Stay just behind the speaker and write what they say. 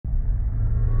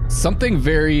Something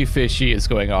very fishy is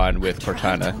going on with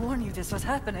Cortana. I warn you this was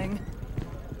happening.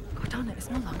 Cortana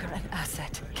is no longer an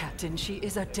asset, Captain. She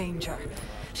is a danger.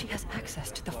 She has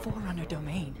access to the Forerunner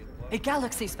domain, a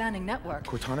galaxy-spanning network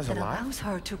Cortana's that alive? allows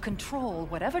her to control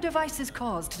whatever devices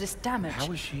caused this damage.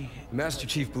 How is she? Master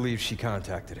Chief believes she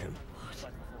contacted him.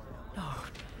 No,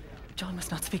 John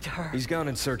must not speak to her. He's gone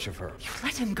in search of her. You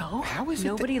let him go? How is it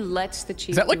Nobody lets the chief.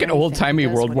 Is that like do an anything. old-timey He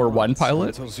does World what War he I wants.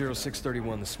 pilot? Until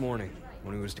 0631 this morning,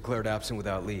 when he was declared absent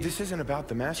without leave. This isn't about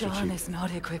the Master John Chief. is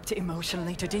not equipped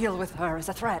emotionally to deal with her as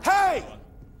a threat. Hey!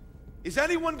 Is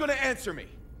anyone gonna answer me?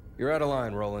 You're out of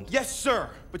line, Roland. Yes, sir,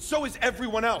 but so is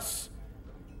everyone else.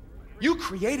 You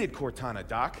created Cortana,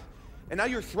 Doc, and now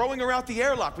you're throwing her out the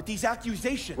airlock with these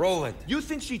accusations. Roland. You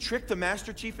think she tricked the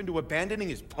Master Chief into abandoning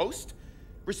his post?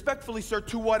 Respectfully, sir,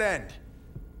 to what end?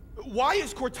 Why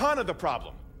is Cortana the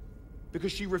problem?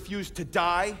 Because she refused to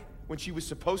die when she was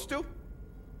supposed to?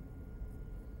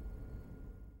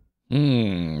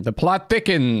 The plot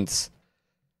thickens.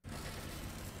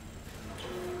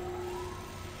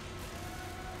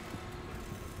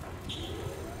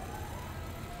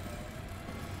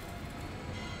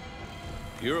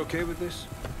 You're okay with this?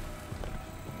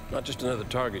 Not just another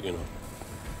target, you know.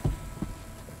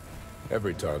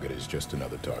 Every target is just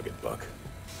another target, Buck.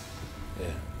 Yeah.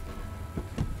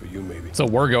 For you, maybe. So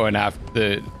we're going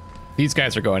after these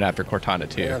guys are going after Cortana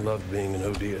too. Yeah, I love being an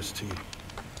ODST.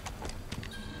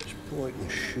 Just point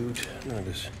and shoot. None of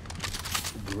this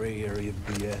gray area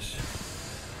BS.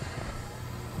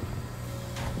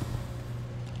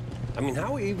 I mean,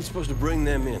 how are we even supposed to bring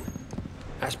them in?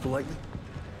 Ask politely?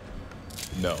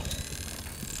 No.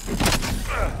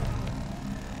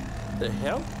 The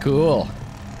hell? Cool.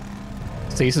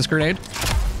 Stasis grenade.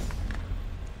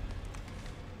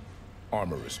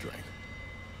 Armor restraint.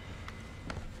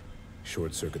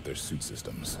 Short circuit their suit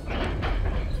systems.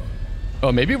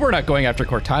 Oh, maybe we're not going after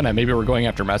Cortana. Maybe we're going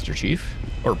after Master Chief,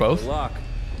 or both. Lock.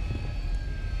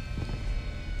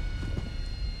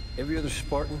 Every other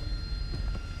Spartan,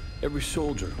 every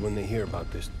soldier, when they hear about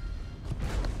this,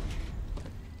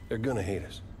 they're gonna hate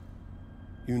us.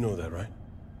 You know that, right?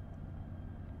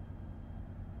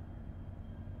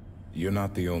 You're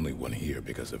not the only one here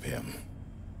because of him.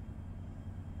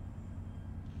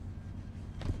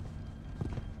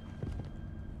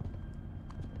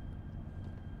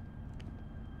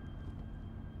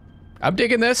 I'm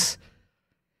digging this.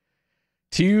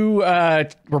 We're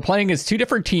playing as two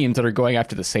different teams that are going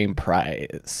after the same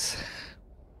prize.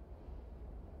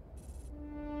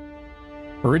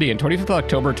 Meridian, 25th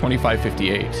October,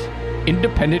 2558.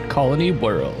 Independent Colony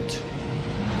World.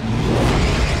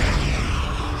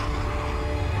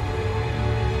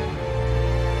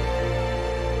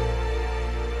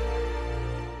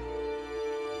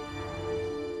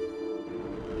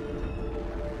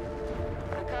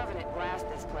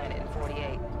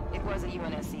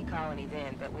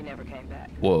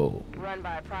 Whoa. Run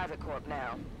by a private corp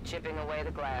now, chipping away the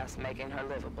glass, making her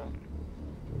livable.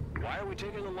 Why are we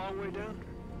taking the long way down?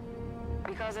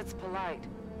 Because it's polite.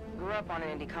 Grew up on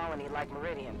an indie colony like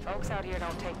Meridian. Folks out here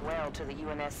don't take well to the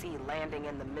UNSC landing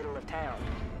in the middle of town.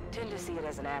 Tend to see it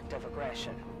as an act of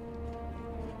aggression.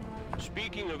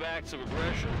 Speaking of acts of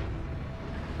aggression...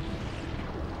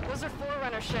 Those are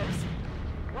Forerunner ships.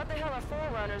 What the hell are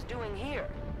Forerunners doing here?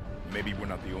 Maybe we're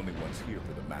not the only ones here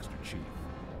for the Master Chief.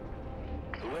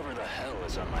 Whoever the hell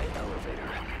is on my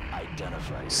elevator,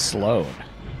 identify. Sloan.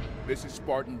 This is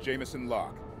Spartan Jameson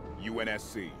Locke,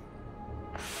 UNSC.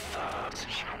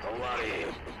 A lot of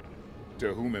you.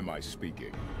 To whom am I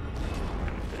speaking?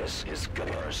 This is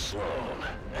Governor Sloan,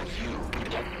 and you...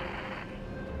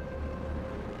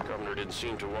 Governor didn't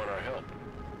seem to want our help.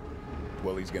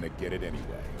 Well, he's gonna get it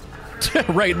anyway.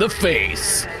 Right in the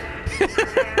face.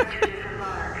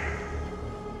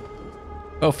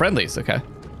 Oh, friendlies, okay.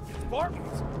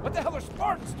 Spartans? What the hell are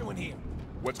Spartans doing here?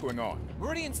 What's going on?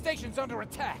 Meridian Station's under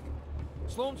attack.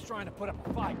 Sloan's trying to put up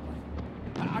a fight.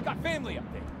 I got family up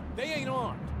there. They ain't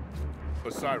armed.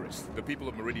 Osiris, the people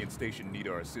of Meridian Station need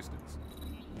our assistance.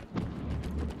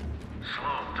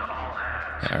 Sloan to all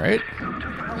hands. All right. What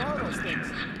the hell are those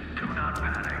things? Do not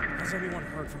panic. Has anyone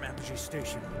heard from Apogee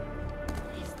Station?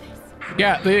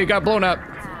 Yeah, they got blown up.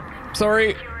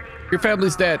 Sorry, your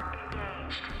family's dead.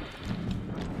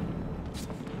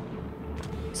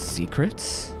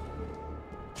 Secrets?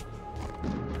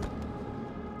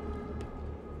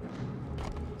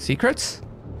 Secrets?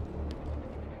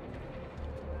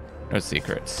 No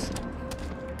secrets.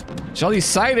 There's all these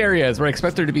side areas where I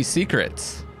expect there to be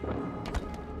secrets.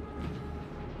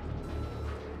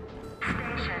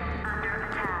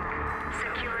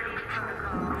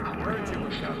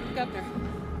 Governor,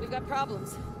 we've got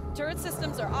problems. Turret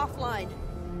systems are offline.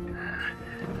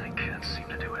 I can't seem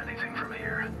to do anything from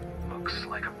here. Looks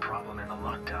like a problem in the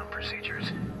lockdown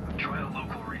procedures. Try a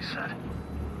local reset.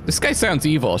 This guy sounds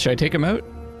evil. Should I take him out?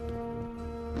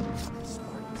 Governor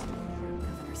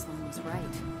Sloan was right.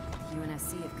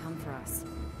 UNSC have come for us.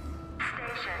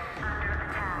 Station under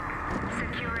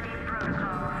attack. Security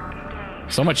protocols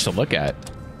engaged. So much to look at.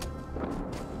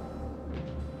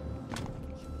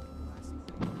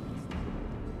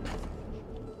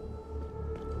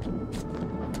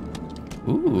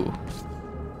 Ooh.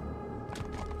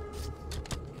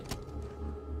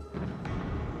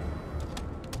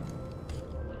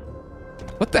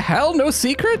 What the hell? No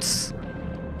secrets?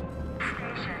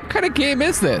 What kind of game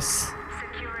is this?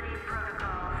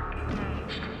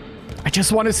 I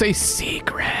just want to say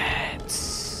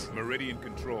secrets. Meridian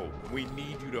Control, we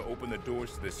need you to open the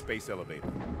doors to this space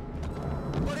elevator.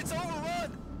 But it's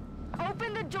overrun!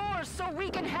 Open the doors so we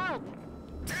can help!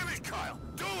 Damn it, Kyle!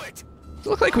 Do it! Does it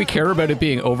look like we care about it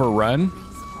being overrun?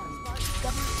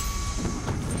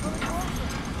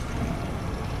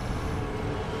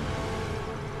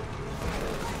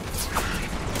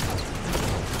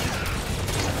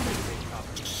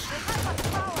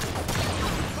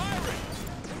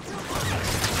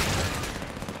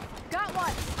 Got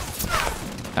one!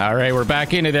 All right, we're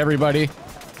back in it, everybody.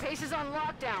 Base is on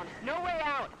lockdown. No way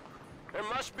out. There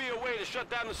must be a way to shut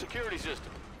down the security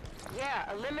system.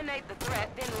 Yeah, eliminate the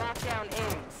threat, then lockdown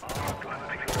ends.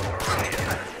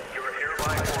 You're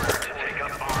hereby ordered to take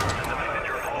up arms and defend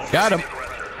your home. Got him.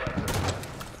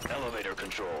 Elevator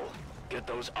control. Get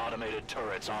those automated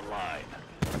turrets online.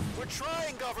 We're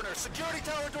trying, Governor. Security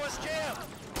tower doors jammed.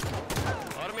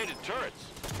 Automated turrets?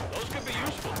 Those could be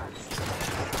useful.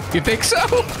 You think so?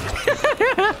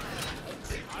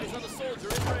 Eyes on the soldier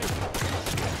in range.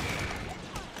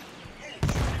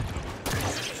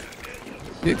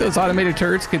 You think those automated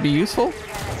turrets could be useful?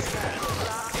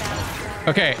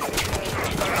 Okay.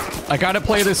 I gotta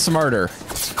play this smarter.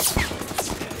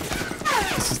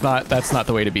 That's not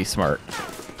the way to be smart.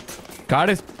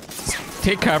 Gotta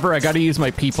take cover, I gotta use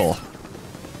my people.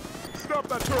 Stop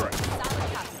that turret!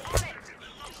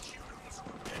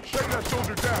 Take that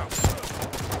soldier down!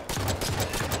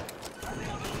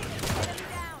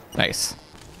 Nice.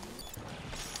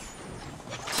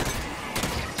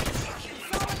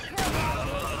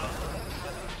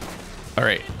 All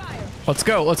right, let's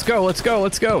go, let's go, let's go,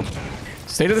 let's go.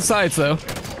 Stay to the sides, though.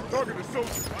 Target the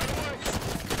soldier!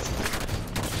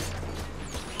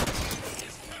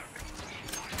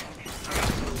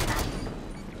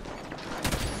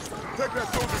 Take that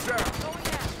soldier down!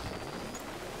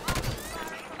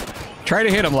 Try to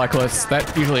hit him, Luckless.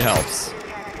 That usually helps.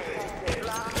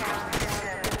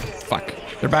 Fuck.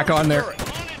 They're back on there.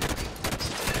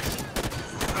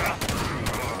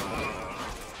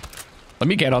 Let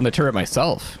me get on the turret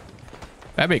myself.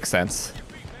 That makes sense.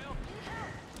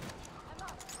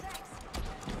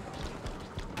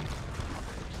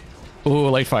 Ooh,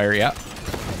 light fire, yeah.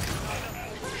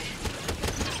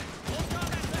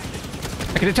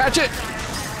 I can attach it.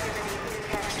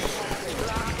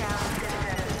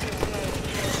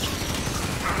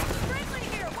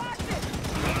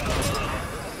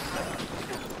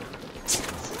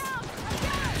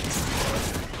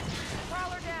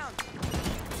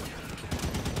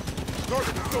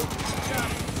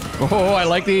 Oh, I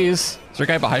like these. Is there a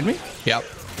guy behind me? Yep.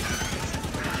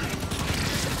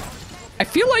 I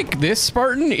feel like this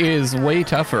Spartan is way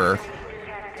tougher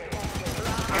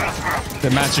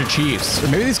than Master Chief's. Or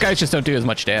maybe these guys just don't do as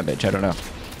much damage. I don't know.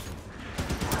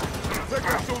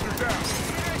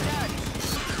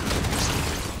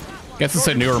 Guess it's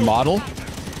a newer model.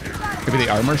 Maybe the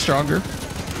armor's stronger.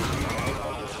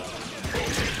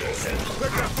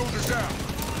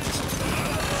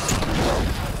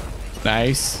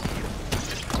 Nice.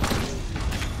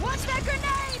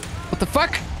 What the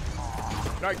fuck?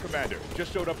 Night Commander,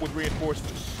 just showed up with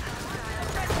reinforcements.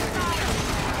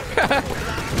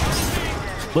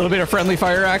 A little bit of friendly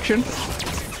fire action.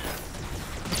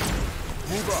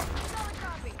 Move up.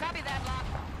 Copy that, Lock.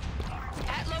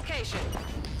 At location.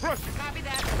 Copy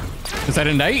that. Is that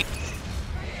a knight?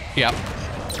 Yep.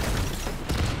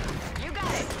 You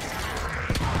got it.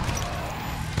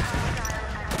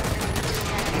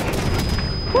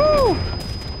 Woo!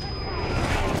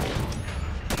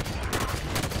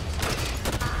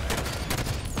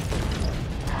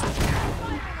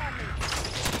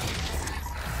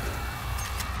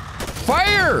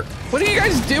 Fire! What are you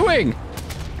guys doing?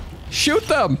 Shoot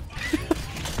them!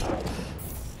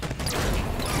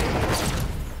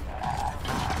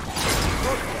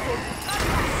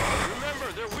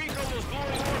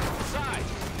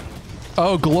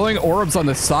 Oh, glowing orbs on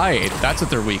the side. That's what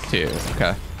they're weak to.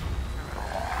 Okay.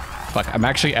 Fuck, I'm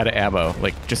actually out of ammo.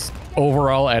 Like, just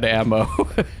overall out of ammo.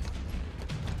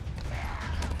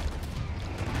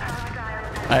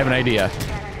 I have an idea.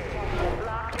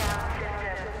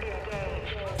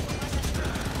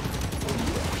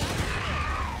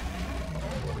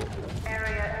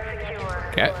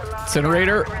 Okay,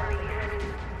 incinerator.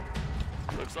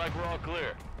 Looks like we're all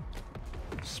clear.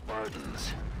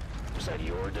 Spartans. Was that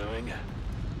your doing?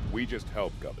 We just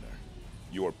helped, Governor.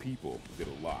 Your people did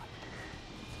a lot.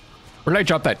 Where did I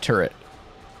drop that turret?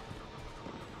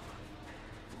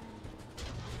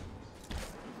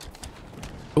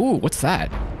 Ooh, what's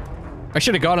that? I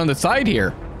should have gone on the side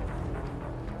here.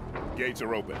 Gates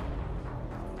are open.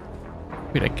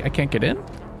 Wait, I can't get in?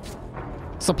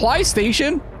 Supply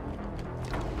station?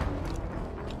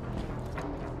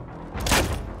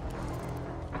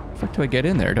 How the fuck do I get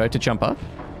in there? Do I have to jump up?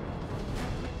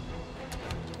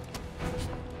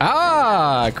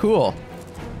 Ah, cool.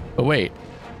 Oh, wait.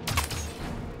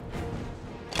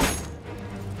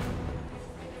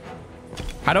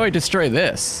 How do I destroy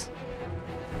this?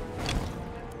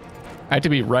 I have to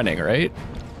be running, right?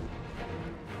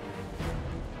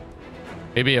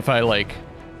 Maybe if I, like...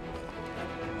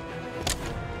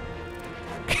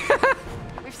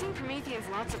 We've seen Prometheans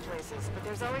lots of places, but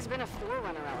there's always been a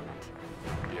forerunner element.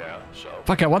 Yeah, so...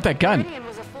 Fuck, I want that gun. Meridian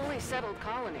was a fully settled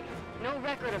colony. No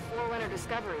record of forerunner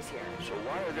discoveries here. So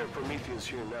why are there Prometheans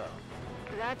here now?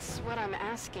 That's what I'm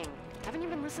asking. Haven't you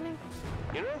been listening?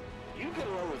 You know, you get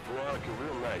along with Veronica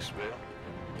real nice, man.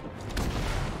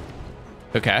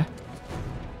 Okay.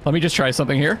 Let me just try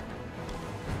something here.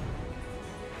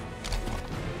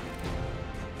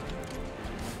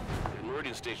 The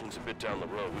Meridian station's a bit down the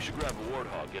road. We should grab a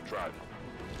warthog, get driving.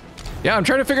 Yeah, I'm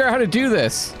trying to figure out how to do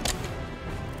this.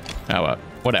 Oh,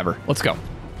 whatever. Let's go.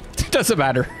 It doesn't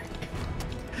matter.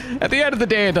 At the end of the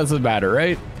day, it doesn't matter,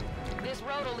 right? This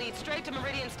road will lead straight to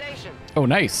Meridian Station. Oh,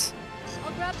 nice.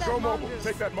 I'll grab that Go mobile. mongoose.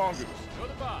 Take that mongoose. Go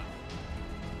the box.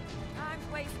 Time's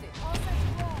wasted. All set to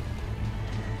roll.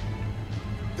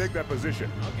 Take that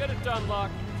position. I'll get it done, Locke.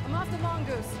 I'm off the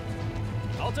mongoose.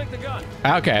 I'll take the gun.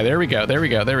 Okay, there we go. There we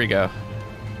go. There we go.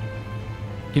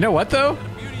 You know what, though? The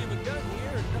beauty of a gun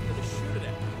here is nothing to shoot it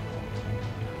at.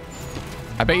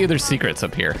 I bet you there's secrets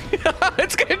up here.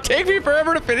 It's gonna take me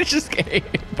forever to finish this game.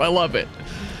 I love it.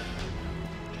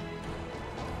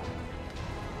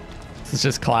 This is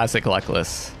just classic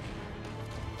Luckless.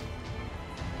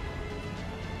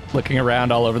 Looking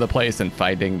around all over the place and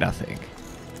finding nothing.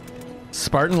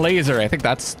 Spartan laser, I think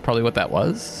that's probably what that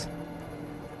was.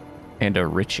 And a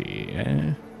Richie.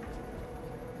 Eh?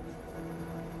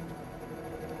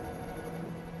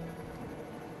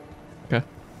 Okay.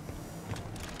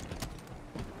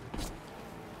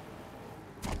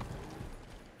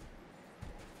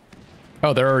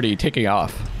 Oh, they're already taking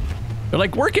off. They're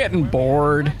like, we're getting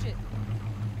bored.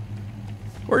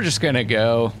 We're just gonna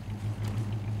go.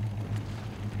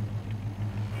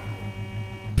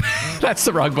 That's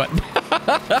the wrong button.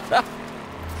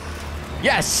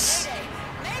 Yes!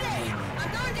 Mayday!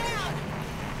 I'm going down!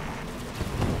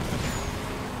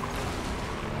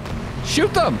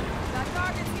 Shoot them! Got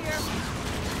targets here.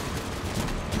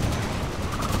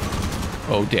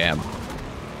 Oh, damn.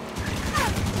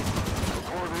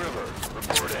 McCord River,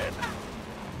 report in.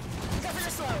 Governor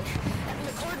Sloan,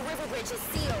 the McCord River Bridge is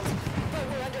sealed, but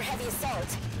we're under heavy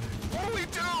assault. What do we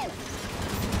do?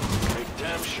 Make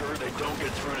damn sure they don't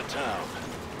get through to town.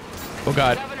 Oh,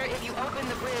 God. Governor, if you open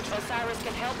the bridge, Osiris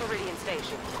can help Meridian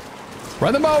Station.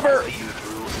 Run them over! See you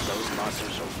through, those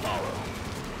monsters will follow.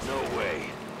 No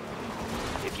way.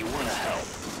 If you want to help,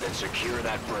 then secure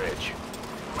that bridge.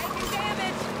 Taking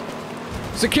damage!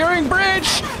 Securing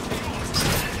bridge!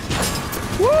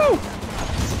 Woo!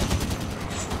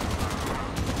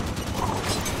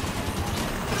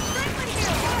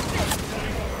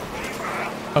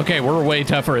 Okay, we're way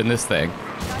tougher in this thing.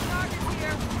 Got targets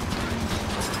here.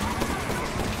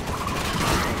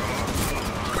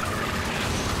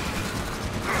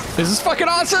 This is fucking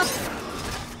awesome!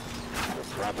 The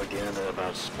propaganda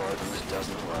about Spartans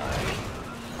doesn't lie.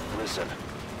 Listen,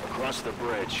 across the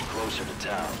bridge, closer to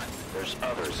town, there's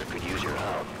others that could use your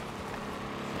help.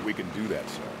 We can do that,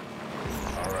 sir.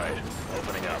 All right,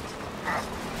 opening up.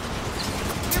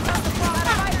 You're about to fly a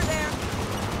fighter there.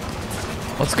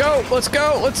 Let's go, let's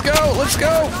go, let's go, let's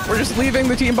go! We're just leaving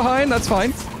the team behind, that's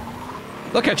fine.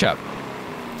 They'll catch up.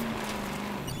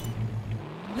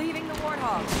 Leaving the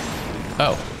warthog.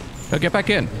 Oh, they'll get back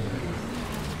in.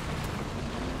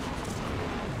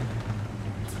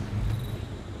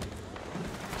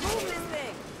 Move this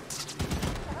thing.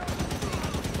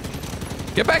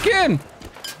 Get back in!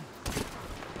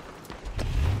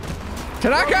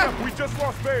 Tanaka! We just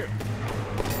lost Babe.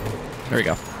 There we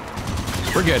go.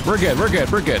 We're good. We're good. We're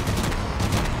good. We're good.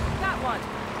 Got one.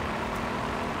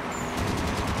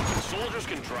 Soldiers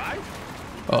can drive?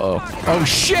 Uh-oh. Oh,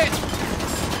 shit!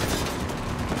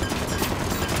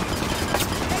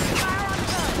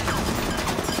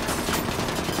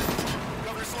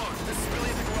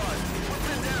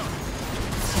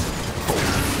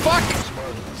 Fuck!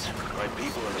 Spartans, my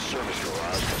people in the service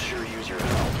garage could sure use your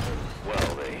help.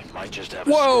 Well, they might just have a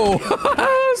Whoa! scorpion.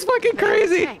 That was fucking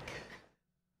crazy.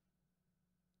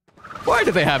 Why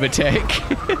do they have a tank?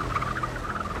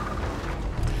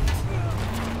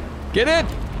 Get in!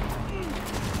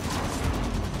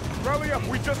 Rally up,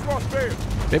 we just lost Babe.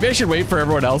 Maybe I should wait for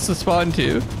everyone else to spawn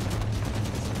too.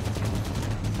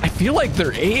 I feel like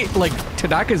their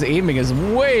Tanaka's aiming is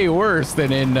way worse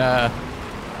than in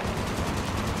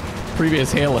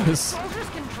previous Halos. Soldiers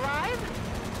can drive?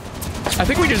 I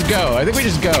think we just go. I think we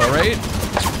just go, right?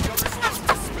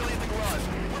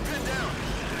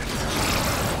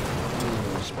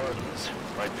 Spartans,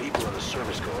 my people in the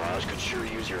service garage could sure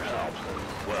use your help.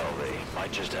 Well, they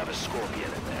might just have a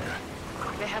scorpion in there.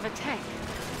 They have a tank.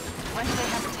 Why do they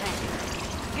have a tank?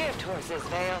 Give towards this,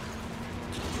 Vale.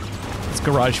 It's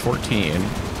Garage 14.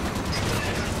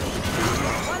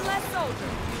 One less soldier.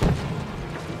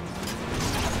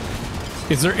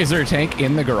 Is there a tank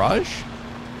in the garage?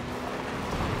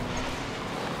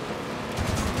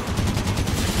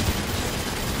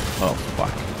 Oh,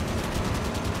 fuck.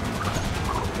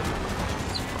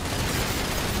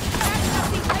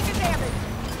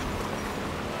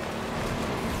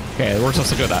 Okay, we're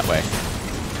supposed to go that way.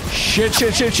 Shit,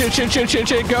 shit, shit, shit, shit, shit, shit,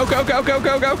 shit. Go, go, go, go,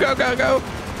 go, go, go, go, go.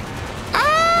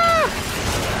 Ah!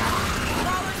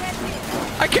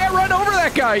 I can't run over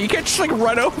that guy. You can't just like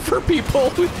run over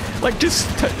people. Like just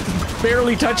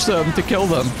barely touch them to kill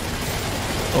them.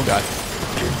 Oh god.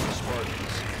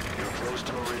 Spartans, you're close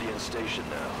to Meridian Station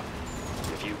now.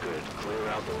 If you could clear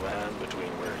out the land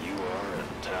between where you are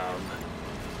and town.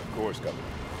 Of course, Governor.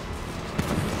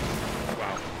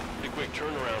 Wow, pretty quick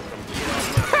turnaround from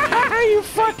You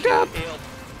fucked up.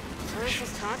 Osiris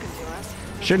is talking to us.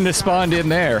 Shouldn't have spawned in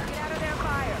there. Get out of their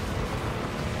fire.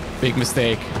 Big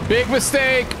mistake. Big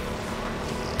mistake.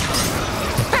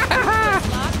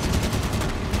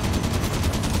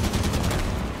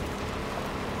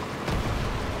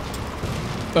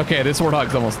 Okay, this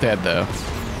Warthog's almost dead though.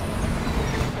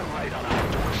 right on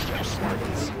our doorstep,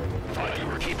 Spartans. Thought you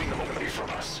were keeping them away from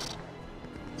us.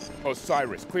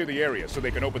 Osiris, clear the area so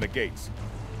they can open the gates.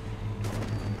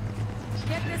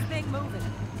 Get this thing moving.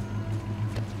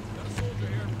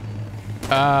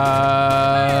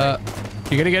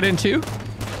 You gonna get in too?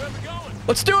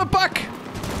 Let's do it, Buck!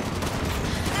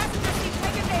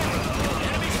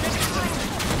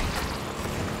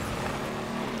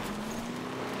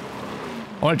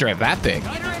 I want to drive that thing.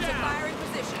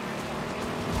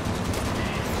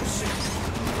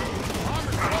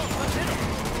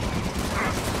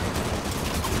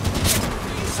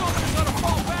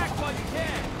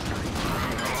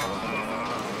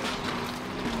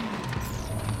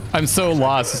 I'm so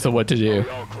lost as to what to do.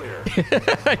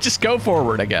 Just go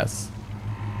forward, I guess.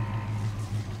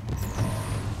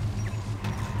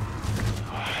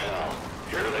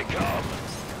 Here they come.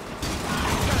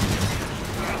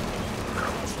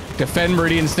 Defend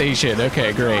Meridian Station.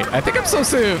 Okay, great. I think I'm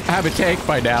supposed to have a tank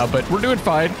by now, but we're doing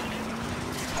fine.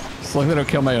 As long as I don't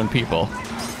kill my own people.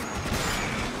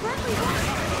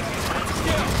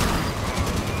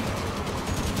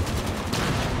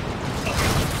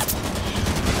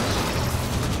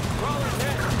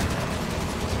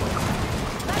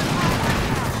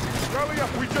 Rally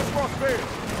up, we just lost Babe.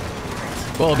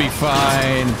 We'll be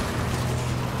fine.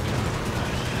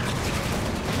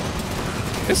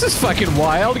 This is fucking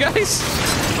wild, guys. Stay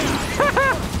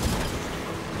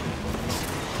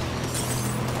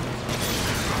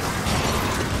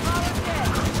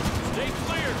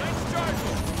clear. Let's charge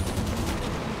them.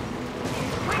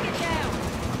 Bring it down.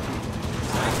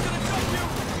 That's gonna jump you.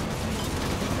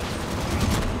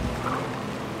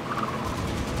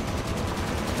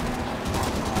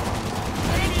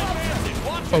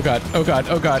 Oh god, oh god,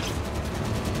 oh god.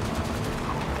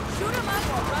 Shoot him up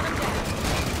or run him down.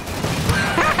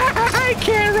 I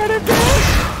can't run it down.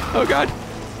 Oh god.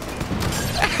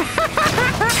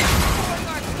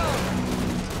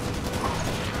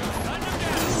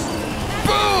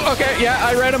 Boo! Okay, yeah,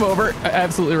 I ran him over. I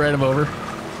absolutely ran him over.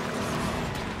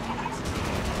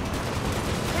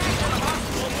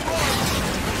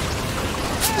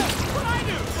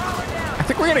 I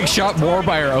think we're getting shot more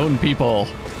by our own people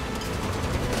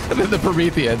than the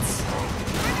Prometheans.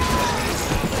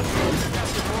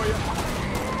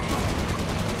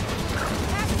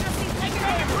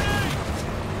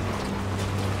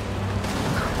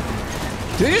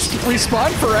 Do they just respawn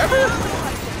forever?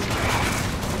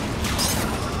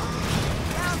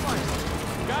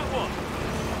 Got one.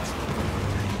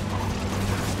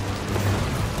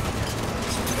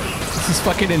 This is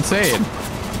fucking insane.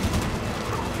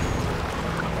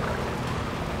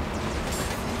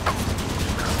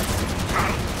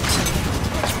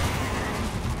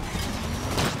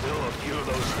 Still a few of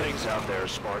those things out there,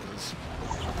 Spartans.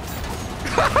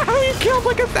 You killed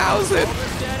like 1,000.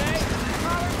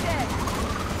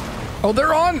 Oh,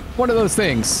 they're on one of those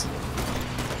things.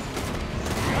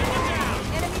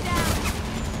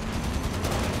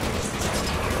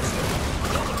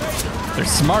 They're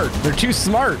smart. They're too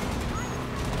smart.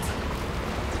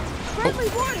 Friendly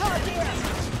warthog here!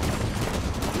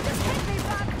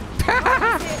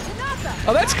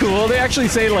 Oh, that's cool. They actually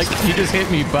say, like, you just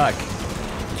hit me, Buck.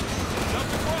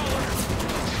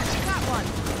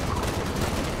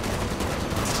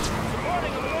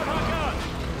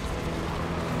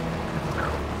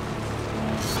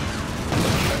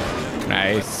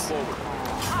 Nice.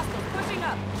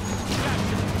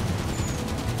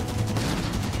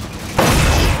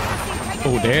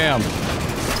 Oh, damn.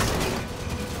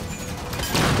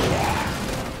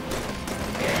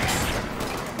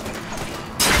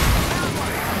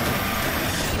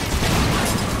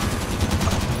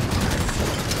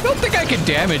 I don't think I can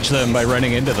damage them by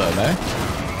running into them, eh?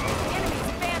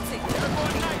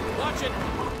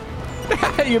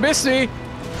 You missed me.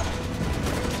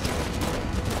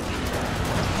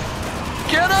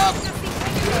 Get up!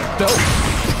 No.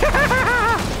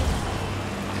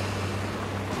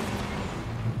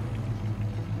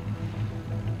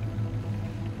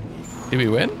 Did we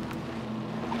win?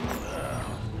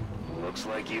 Looks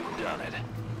like you've done it.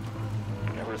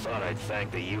 Never thought I'd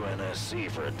thank the UNSC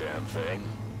for a damn thing,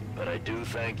 but I do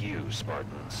thank you,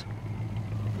 Spartans.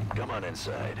 Come on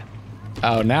inside.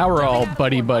 Oh, now we're all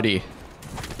buddy-buddy.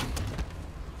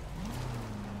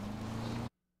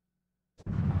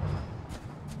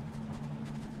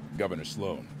 Governor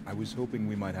Sloan, I was hoping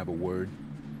we might have a word.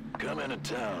 Come into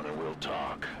town and we'll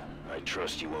talk. I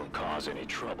trust you won't cause any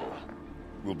trouble.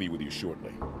 We'll be with you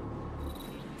shortly.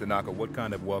 Tanaka, what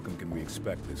kind of welcome can we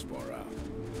expect this far out?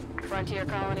 Frontier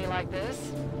colony like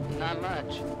this? Not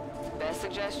much. Best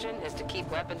suggestion is to keep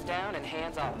weapons down and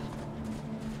hands off.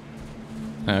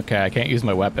 Okay, I can't use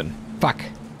my weapon. Fuck.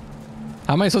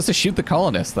 How am I supposed to shoot the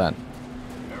colonists then?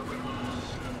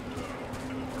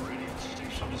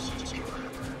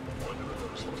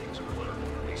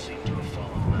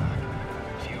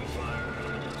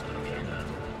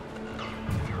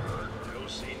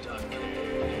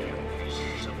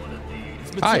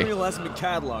 Material hasn't been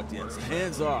cataloged yet, so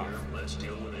hands off.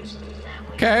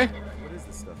 Okay. What is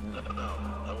this stuff, man?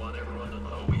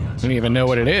 I don't even know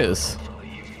what it is.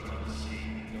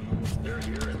 They're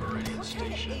here in Meridian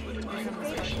Station with my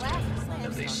information,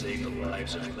 and they saved the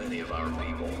lives of many of our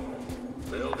people.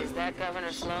 Is that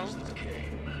Governor Sloan?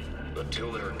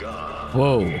 Until they're gone,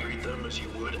 Whoa. treat them as you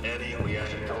would any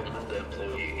reactive government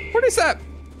employee. What is that?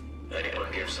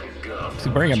 Anyone gives them guff. Is he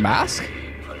wearing a mask?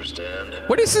 Understand?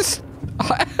 What is this?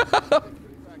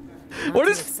 What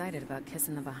is? Excited about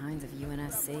kissing the behinds of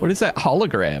UNSC. What is that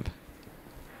hologram?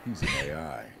 He's an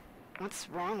AI. What's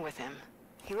wrong with him?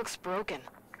 He looks broken.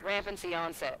 Rampancy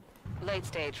onset. Late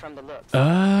stage from the looks. Oh.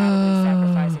 Probably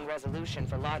sacrificing resolution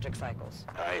for logic cycles.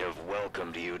 I have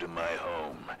welcomed you to my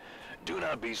home. Do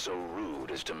not be so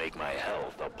rude as to make my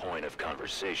health a point of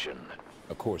conversation.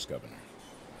 Of course, Governor.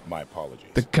 My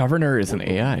apologies. The governor is an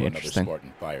AI. Another Interesting.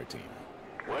 Spartan Fireteam.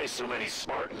 Why so many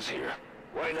Spartans here?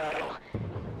 Why not?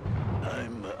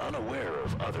 I'm unaware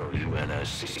of other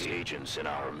UNSC agents in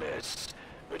our midst,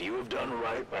 but you have done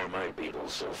right by my people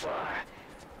so far.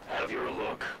 Have your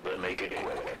look, but make it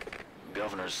quick.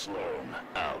 Governor Sloan,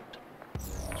 out.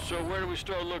 So where do we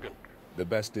start looking? The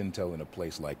best intel in a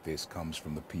place like this comes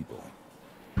from the people.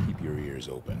 Keep your ears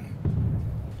open.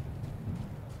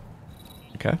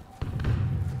 Okay.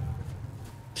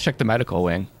 Let's check the medical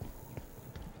wing.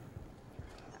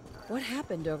 What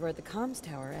happened over at the comms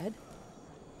tower, Ed?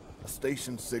 A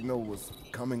station signal was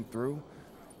coming through.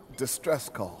 Distress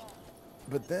call.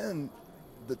 But then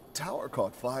the tower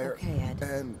caught fire. Okay, Ed.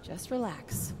 And just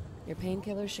relax. Your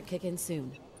painkillers should kick in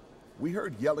soon. we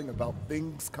heard yelling about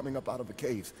things coming up out of the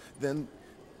caves. Then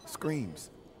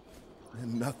screams.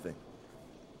 Then nothing.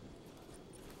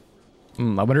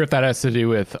 I wonder if that has to do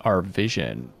with our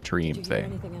vision dream Did you hear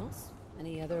thing. anything else?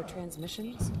 Any other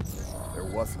transmissions? There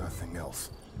was nothing else.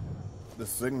 The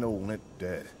signal went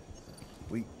dead.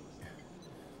 We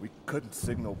couldn't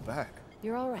signal back.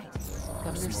 You're all right.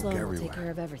 Governor Smoke Sloan will everywhere. take care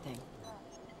of everything.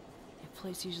 Your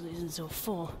place usually isn't so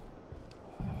full.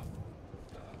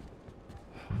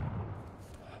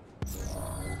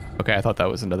 Okay, I thought that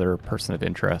was another person of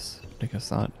interest. I guess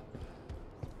not.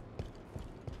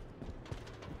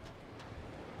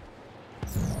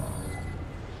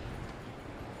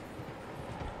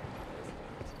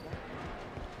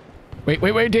 Wait,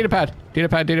 datapad.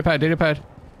 Datapad.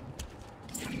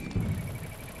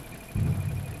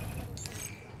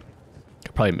 I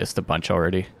probably missed a bunch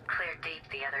already. Cleared deep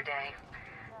the other day.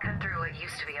 Cut through what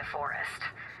used to be a forest.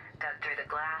 Dug through the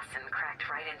glass and cracked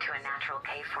right into a natural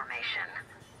cave formation.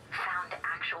 Found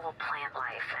actual plant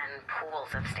life and pools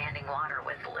of standing water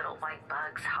with little white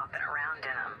bugs hopping around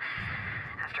in them.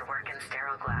 After working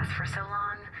sterile glass for so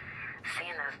long,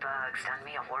 seeing those bugs done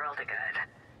me a world of good.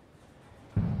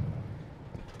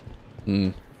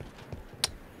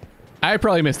 I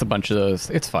probably missed a bunch of those.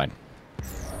 It's fine.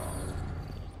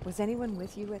 Was anyone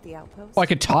with you at the outpost? Oh, I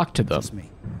could talk to them. Just me.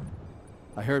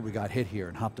 I heard we got hit here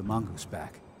and hopped a mongoose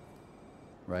back.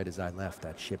 Right as I left,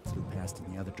 that ship flew past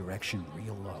in the other direction,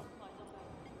 real low.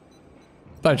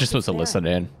 Thought I was just supposed to listen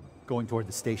in. Going toward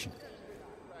the station.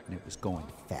 And it was going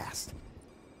fast.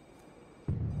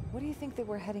 What do you think they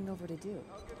were heading over to do?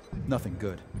 Nothing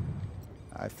good.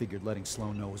 I figured letting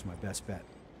Sloan know was my best bet.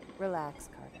 Relax,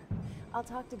 Carter. I'll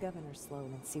talk to Governor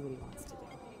Sloan and see what he wants to do.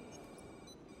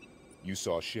 You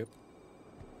saw a ship?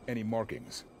 Any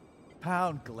markings?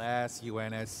 Pound glass,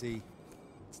 UNSC.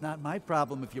 It's not my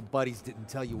problem if your buddies didn't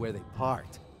tell you where they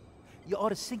parked. You ought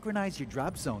to synchronize your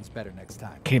drop zones better next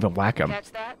time. Can't even whack them.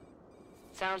 Catch that?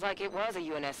 Sounds like it was a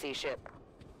UNSC ship.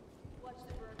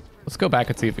 Let's go back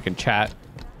and see if we can chat.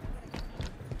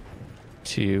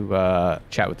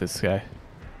 Chat with this guy.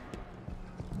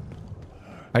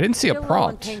 I didn't see a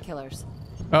prompt. Painkillers.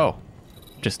 Oh,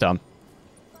 just dumb.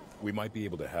 We might be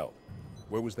able to help.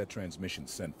 Where was that transmission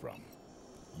sent from?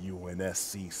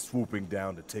 UNSC swooping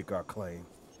down to take our claim.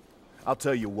 I'll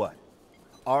tell you what,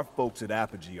 our folks at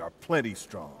Apogee are plenty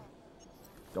strong.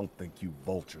 Don't think you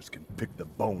vultures can pick the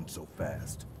bone so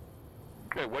fast.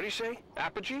 Hey, what do you say?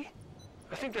 Apogee?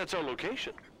 I think that's our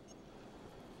location.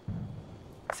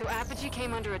 So Apogee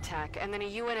came under attack, and then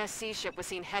a UNSC ship was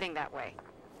seen heading that way.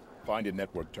 Find a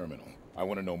network terminal. I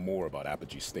want to know more about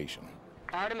Apogee Station.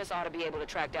 Artemis ought to be able to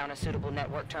track down a suitable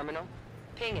network terminal.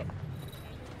 Ping it.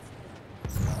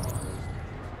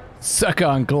 Suck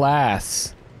on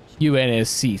glass,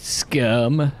 UNSC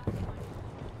scum.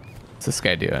 What's this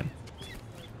guy doing?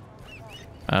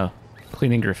 Oh,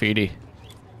 cleaning graffiti.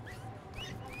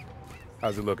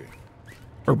 How's it looking?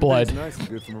 Or blood. It's nice and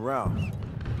good from around.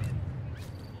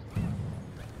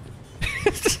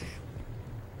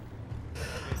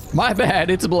 My bad,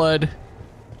 it's blood.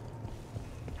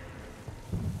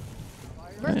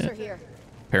 Mercs are here.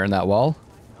 Repairing that wall.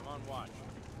 I'm on watch.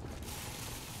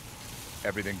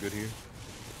 Everything good here?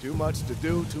 Too much to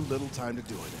do, too little time to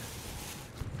do it.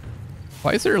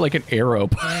 Why is there like an arrow?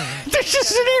 There's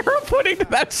just an arrow pointing to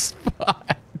that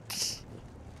spot.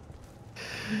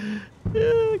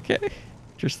 Okay,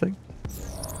 interesting.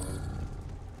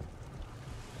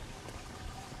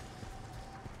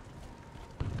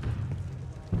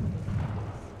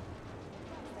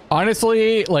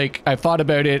 Honestly, like, I've thought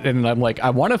about it, and I'm like, I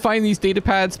want to find these data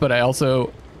pads, but I'm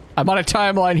on a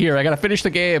timeline here. I gotta finish the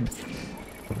game.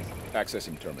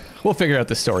 Accessing terminal. We'll figure out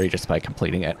the story just by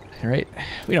completing it, all right?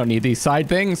 We don't need these side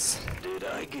things. Did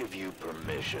I give you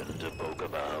permission to poke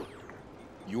about?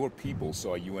 Your people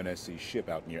saw a UNSC ship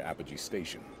out near Apogee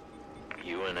Station.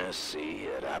 UNSC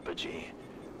at Apogee?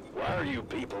 Why are you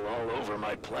people all over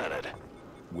my planet?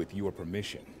 With your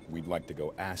permission, we'd like to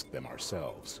go ask them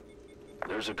ourselves.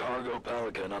 There's a cargo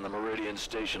Pelican on the Meridian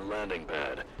Station landing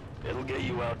pad. It'll get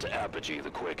you out to Apogee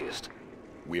the quickest.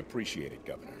 We appreciate it,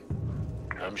 Governor.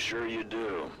 I'm sure you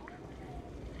do.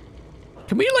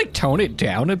 Can we, like, tone it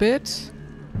down a bit?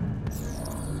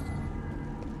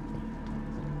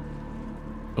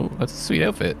 Oh, that's a sweet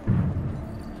outfit.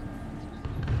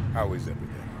 How is everything?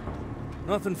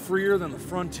 Nothing freer than the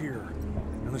frontier.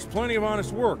 And there's plenty of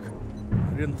honest work.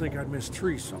 I didn't think I'd miss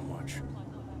trees so much.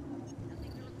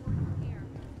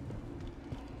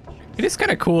 It is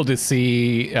kind of cool to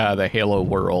see the Halo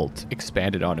world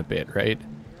expanded on a bit, right?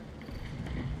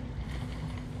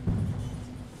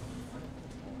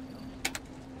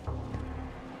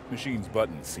 Machine's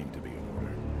buttons seem to be in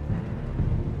order.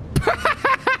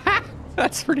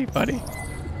 That's pretty funny.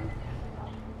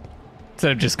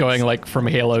 Instead of just going like from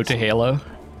Halo to Halo.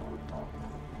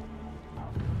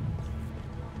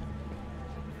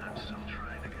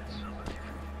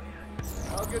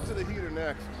 I'll get to the heater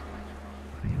next.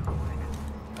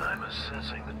 I'm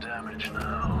assessing the damage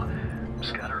now.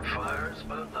 Scattered fires,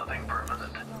 but nothing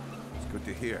permanent. It's good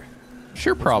to hear. It's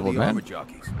your problem, man.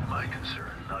 My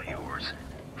concern, not yours.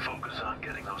 Focus on getting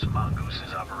getting those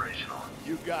mongooses operational.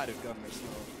 You got it, Governor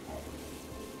Sloan.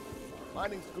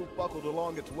 Mining scoop buckled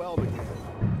along its weld again.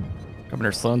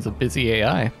 Governor Sloan's a busy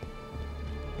AI.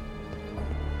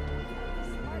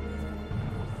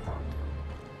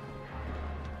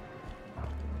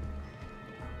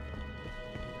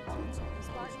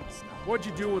 What'd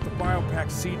you do with the biopack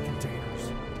seed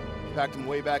containers? Packed them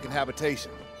way back in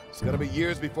habitation. It's gonna be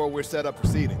years before we're set up for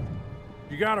seeding.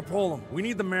 You gotta pull them. We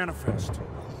need the manifest.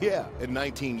 Yeah, in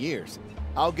 19 years.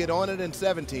 I'll get on it in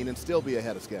 17 and still be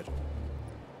ahead of schedule.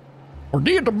 We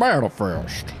need the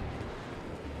manifest.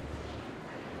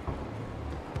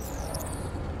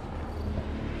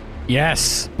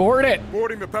 Yes, board it.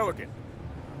 Boarding the Pelican.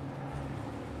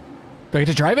 Do I get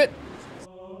to drive it?